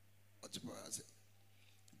 Oti pastor.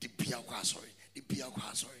 The sorry.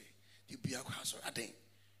 I think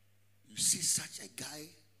you see such a guy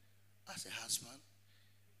as a husband.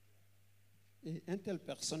 Et une telle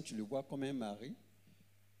personne, tu le vois comme un mari,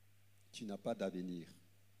 tu n'as pas d'avenir.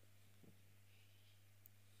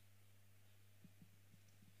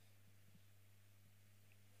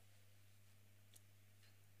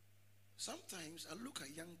 Sometimes I look at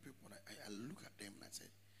young people, I look at them and I say,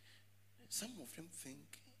 some of them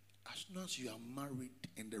think as soon as you are married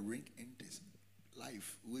and the ring enters,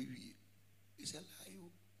 life will be, it's a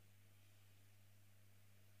lie.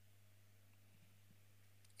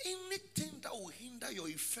 Anything that will hinder your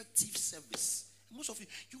effective service, most of you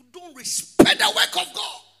don't respect the work of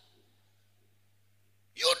God.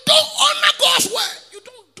 You don't honor God's word. You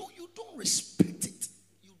don't respect it.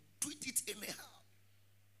 You treat it anyhow.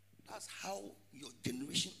 That's how your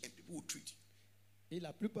generation and people will treat you. Et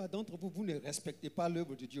la plupart d'entre vous, vous ne respectez pas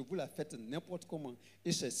l'œuvre de Dieu. Vous la faites n'importe comment.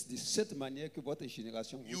 Et c'est de cette manière que votre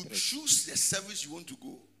génération vous traite. You choose the service you want to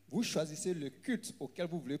go. Vous choisissez le culte auquel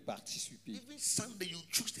vous voulez participer. Even Sunday, you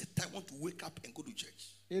choose the time you want to wake up and go to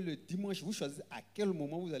church. Et le dimanche, vous choisissez à quel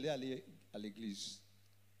moment vous allez aller à l'église.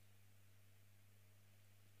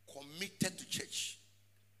 Committed to church.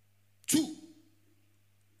 2,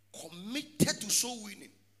 committed to soul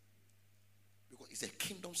winning. Because it's a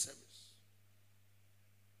kingdom service.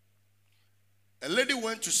 A lady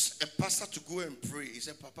went to a pastor to go and pray. He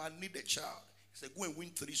said, Papa, I need a child. He said, go and win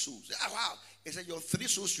 3 souls. He said, wow. He said, your 3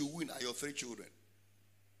 souls you win are your 3 children.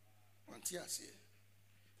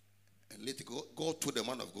 And later God told the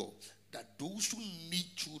man of God that those who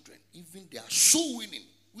need children, even they are soul winning,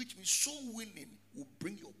 which means soul winning will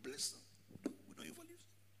bring your blessing. We don't even live.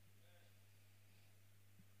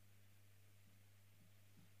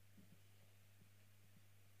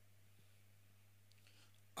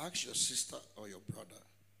 Ask your sister or your brother,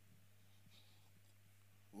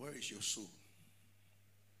 where is your soul?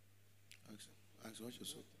 Ask what's your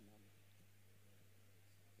soul?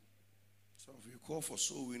 So if you call for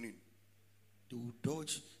soul winning, they will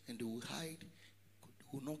dodge and they will hide. They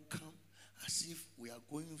will not come as if we are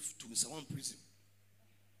going to someone prison.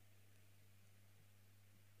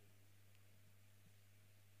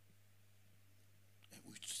 And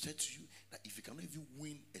we said to you that if you cannot even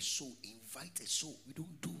win a soul, invite a soul. We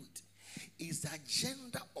don't do it. It's the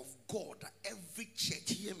agenda of God that every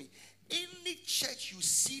church, hear me, any church you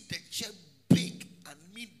see the church big and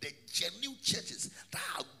meet the genuine churches that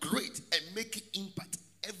are great and making impact,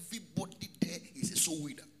 everybody there is a soul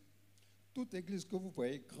winner. Toute église que vous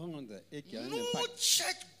voyez grande et qui a un No impact,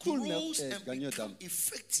 church tout le grows monde est and gagnant become d'âme.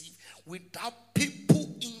 effective without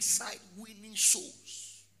people inside winning souls.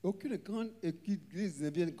 Aucune grande église ne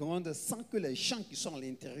devient grande sans que les gens qui sont à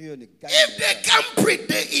l'intérieur ne gagnent. If they can preach,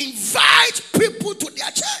 they invite people to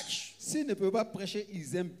their church. S'ils ne peuvent pas prêcher,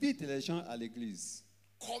 ils invitent les gens à l'église.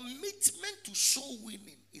 Commitment to soul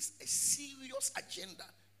winning is a serious agenda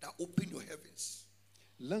that opens your heavens.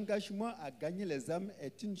 L'engagement à gagner les âmes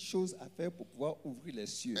est une chose à faire pour pouvoir ouvrir les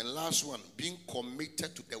cieux. And last one, being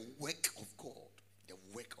committed to the work of God. The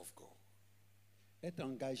work of God. Être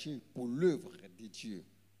engagé pour l'œuvre de Dieu.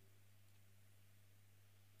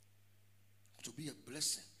 To be a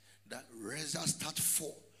blessing. That Reza start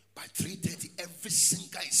 4 by 3:30. Every single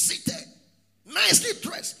guy is seated, nicely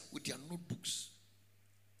dressed with their notebooks.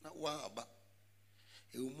 Not one about.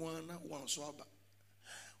 Not one so about.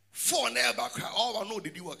 4 never cry. All I know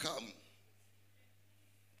did you come.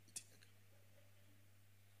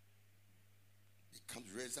 It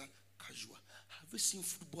comes Reza casual. Have you seen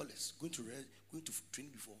footballers going to train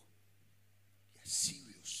before? They are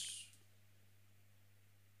serious.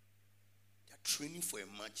 Training for a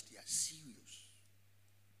match, they are serious.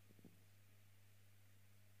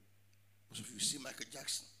 So if you see Michael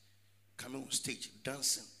Jackson coming on stage,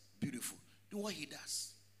 dancing, beautiful, do you know what he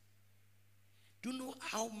does? Do you know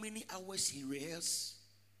how many hours he rehearses?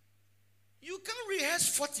 You can't rehearse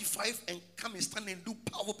 45 and come and stand and do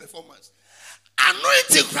powerful performance.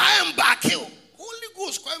 Anointing crying back hill. Holy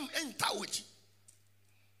Ghost crying and tawich.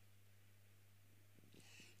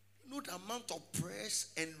 You know the amount of prayers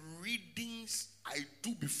and readings I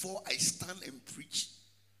do before I stand and preach?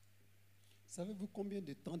 Savez-vous combien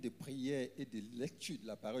de temps de prière et de lecture de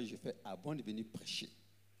la parole je fais avant de venir prêcher?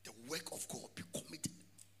 the work of God. Be committed.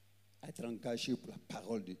 Être engagé pour la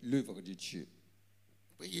parole de l'œuvre de Dieu.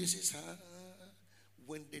 But he says,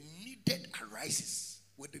 when the needed arises,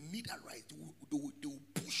 they will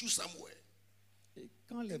push you somewhere. Et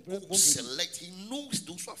quand les vrais vont select, he knows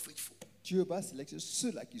those who are faithful. Dieu va sélectionner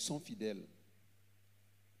ceux-là qui sont fidèles.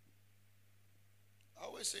 I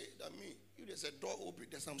always say that if there's a door open,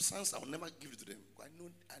 there's some sons I will never give to them. I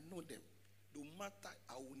know them. No matter,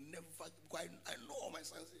 I will never. I know all my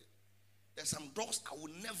sons here. There's some doors I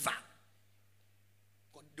will never.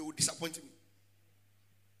 God, they will disappoint me.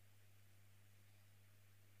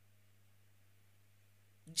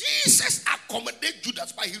 Jesus accommodates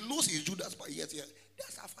Judas, but he knows he's Judas, but yes,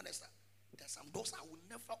 that's how far. There's some doors I will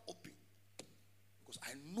never open. Because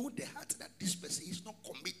I know the heart that this person is not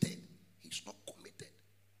committed. He's not committed.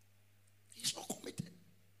 He's not committed.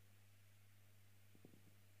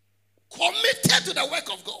 Committed to the work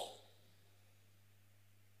of God.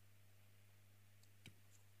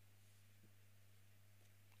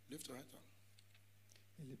 Lift your right hand.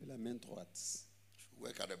 Levez la main droite. You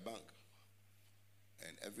work at a bank.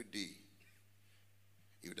 And every day,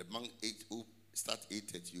 if the bank start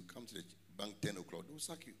 8:30, you come to the bank 10 o'clock, they will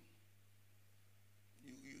sack you.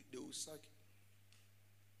 They will sack you.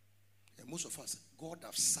 And most of us, God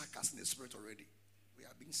have sacked us in the spirit already. We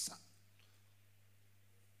are being sacked.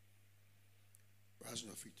 Rise on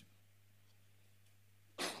your feet.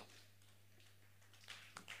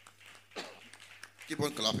 Keep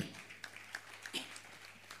on clapping.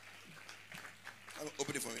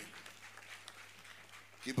 Open it for me.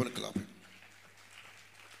 Keep on clapping.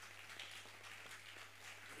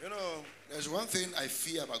 You know, there's one thing I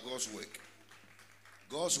fear about God's work.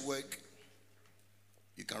 God's work,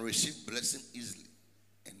 you can receive blessing easily,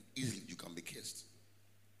 and easily you can be cursed.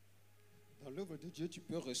 Dans l'œuvre de Dieu, tu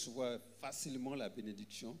peux recevoir facilement la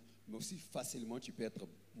bénédiction, mais aussi facilement tu peux être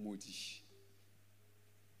maudit.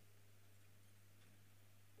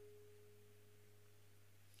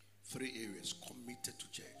 Three areas committed to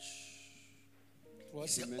church.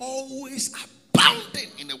 He's always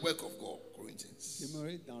abounding in the work of God, Corinthians.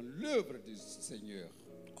 Demeurer dans l'œuvre du Seigneur.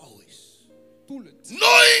 Always. Tout le temps.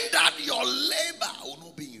 Knowing that your labor will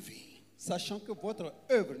not be in vain. Sachant que votre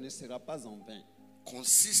œuvre ne sera pas en vain.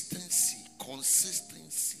 Consistency.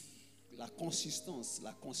 La consistance.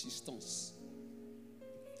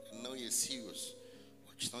 I know you're serious.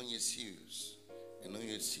 Watch now you're serious. I know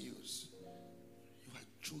you're serious. You are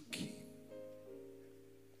joking.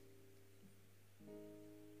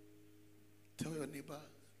 Tell your neighbor,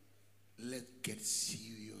 let's get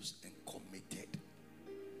serious and committed.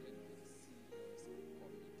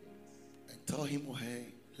 And tell him or her,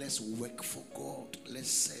 let's work for God.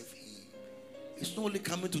 Let's serve him. It's not only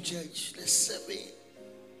coming to church. Let's serve him.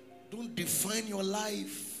 Don't define your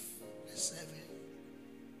life. Let's serve him.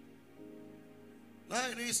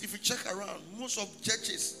 Nowadays, if you check around, most of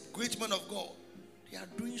churches, great men of God, they are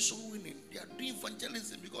doing soul winning. They are doing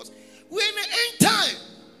evangelism because we're in the end time.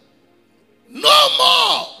 No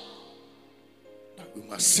more that we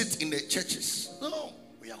must sit in the churches. No,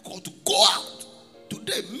 we are called to go out.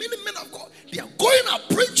 Today, many men of God, they are going out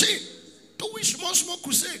preaching, doing small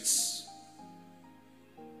crusades.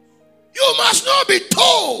 You must not be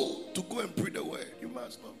told to go and preach the word. You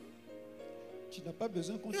must not. Tu n'as pas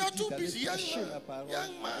besoin qu'on te dise d'aller prêcher la parole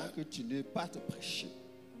alors que tu n'es pas te prêcher.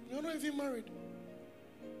 You're not even married.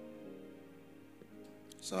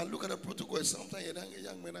 So I look at the protocol. Sometimes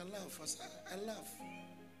young men, I laugh.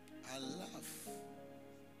 I laugh.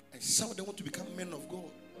 And some of them want to become men of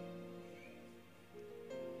God.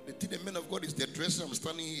 They think the men of God is the dresser. I'm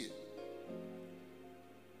standing here.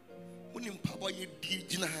 Unim papa ye di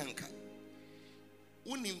jina hanka.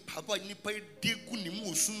 Unim papa ni pa di ku ni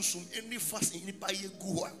mu sunsum any fast ni pa ye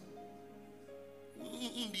guwa.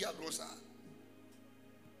 Undi agrosa.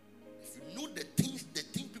 If you know the things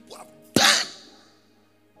people have done.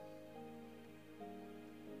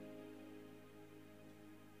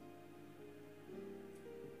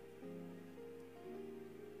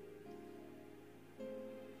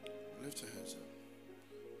 Lift your hands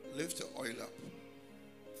up. Lift the oil up.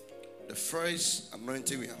 The first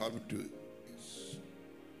anointing we have to do is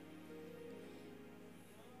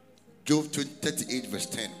Job 38 verse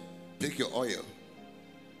 10. Take your oil.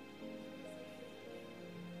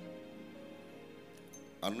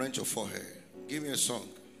 Anoint your forehead. Give me a song.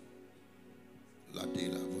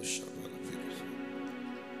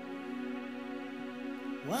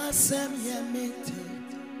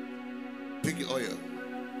 Pick your oil.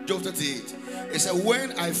 Job 38. It said,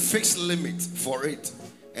 when I fixed limit for it,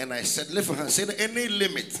 and I said, lift your hand. Say any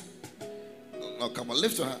limit. Now come on,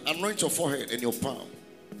 lift your hand. Anoint your forehead and your palm.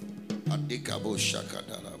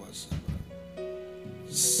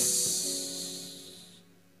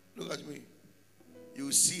 Look at me.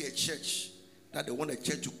 You see a church that they want a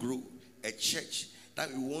church to grow, a church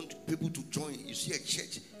that we want people to join. You see a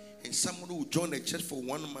church and someone who will join a church for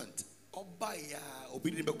 1 month.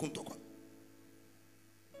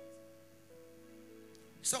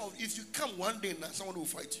 So if you come one day now, someone will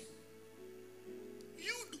fight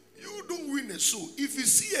you. You don't win a soul. If you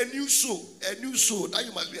see a new soul, that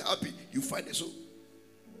you must be happy. You find a soul.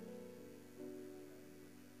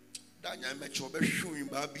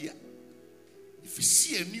 If you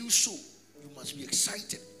see a new soul, you must be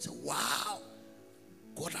excited. Say, wow,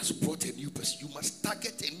 God has brought a new person. You must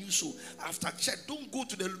target a new soul. After church, don't go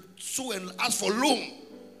to the soul and ask for loan.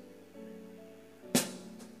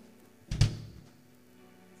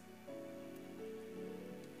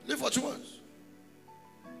 Live for 2 months.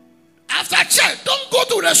 After church, don't go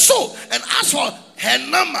to the soul and ask for her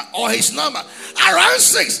number or his number. Around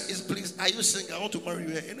 6 is, please, are you single? I want to marry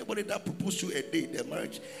you. Anybody that proposed you a date, their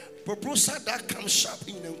marriage, proposal that comes sharp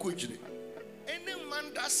in the encourage. Any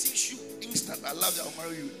man that sees you instant, I love you, I'll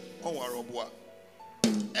marry you.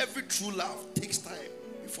 Every true love takes time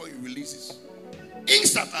before you release it.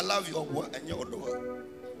 Instant, I love you, and your door.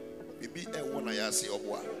 Maybe I want to say,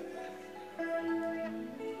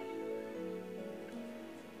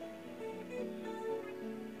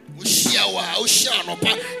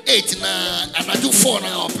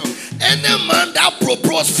 any man that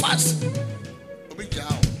proposes fast,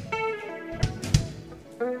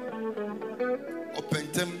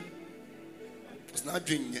 open them. It's not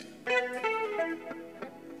doing it.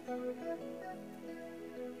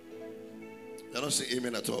 I don't say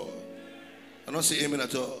amen at all. I don't say amen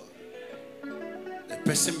at all. The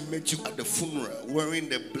person met you at the funeral wearing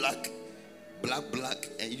the black,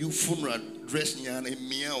 and you funeral dress nyan and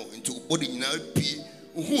meow into body now pee.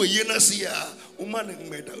 Who ye na see ya? Woman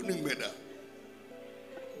meda.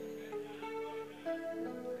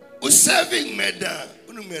 O serving meda.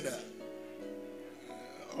 Unumeda.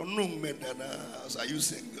 Onumeda na. Are you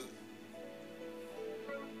single?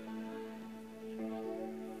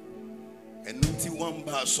 And nunti one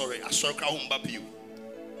bar, sorry, I saw ka humba you.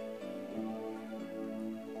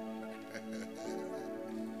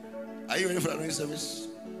 Are you ready for the anointing service?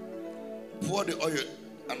 Pour the oil,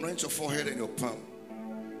 anoint your forehead and your palm.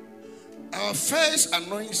 Our first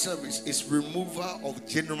anointing service is removal of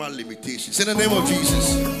general limitations. In the name of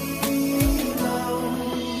Jesus.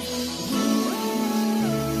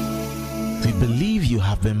 We believe you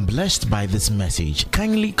have been blessed by this message.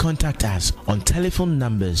 Kindly contact us on telephone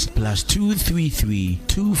numbers +233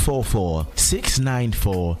 244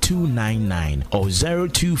 694 299 or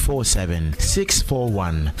 0247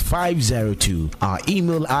 641 502. Our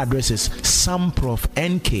email address is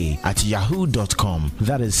samprophNK@yahoo.com.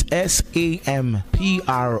 That is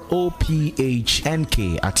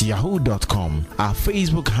SAMPROPHNK@yahoo.com. Our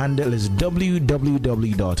Facebook handle is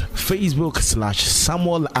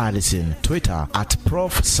www.facebook.com/Samuel Addison, Twitter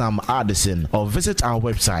 @Prof Sam Addison, or visit our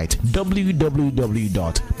website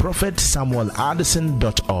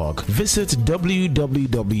www.prophetsamueladdison.org. Visit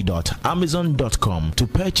www.amazon.com to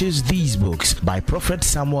purchase these books by Prophet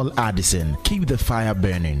Samuel Addison. Keep the fire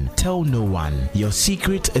burning. Tell no one. Your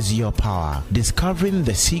secret is your power. Discovering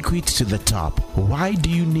the secret to the top. Why do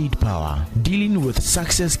you need power? Dealing with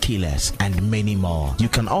success killers and many more. You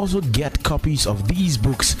can also get copies of these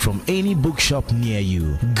books from any bookshop near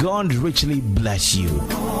you. God richly bless you.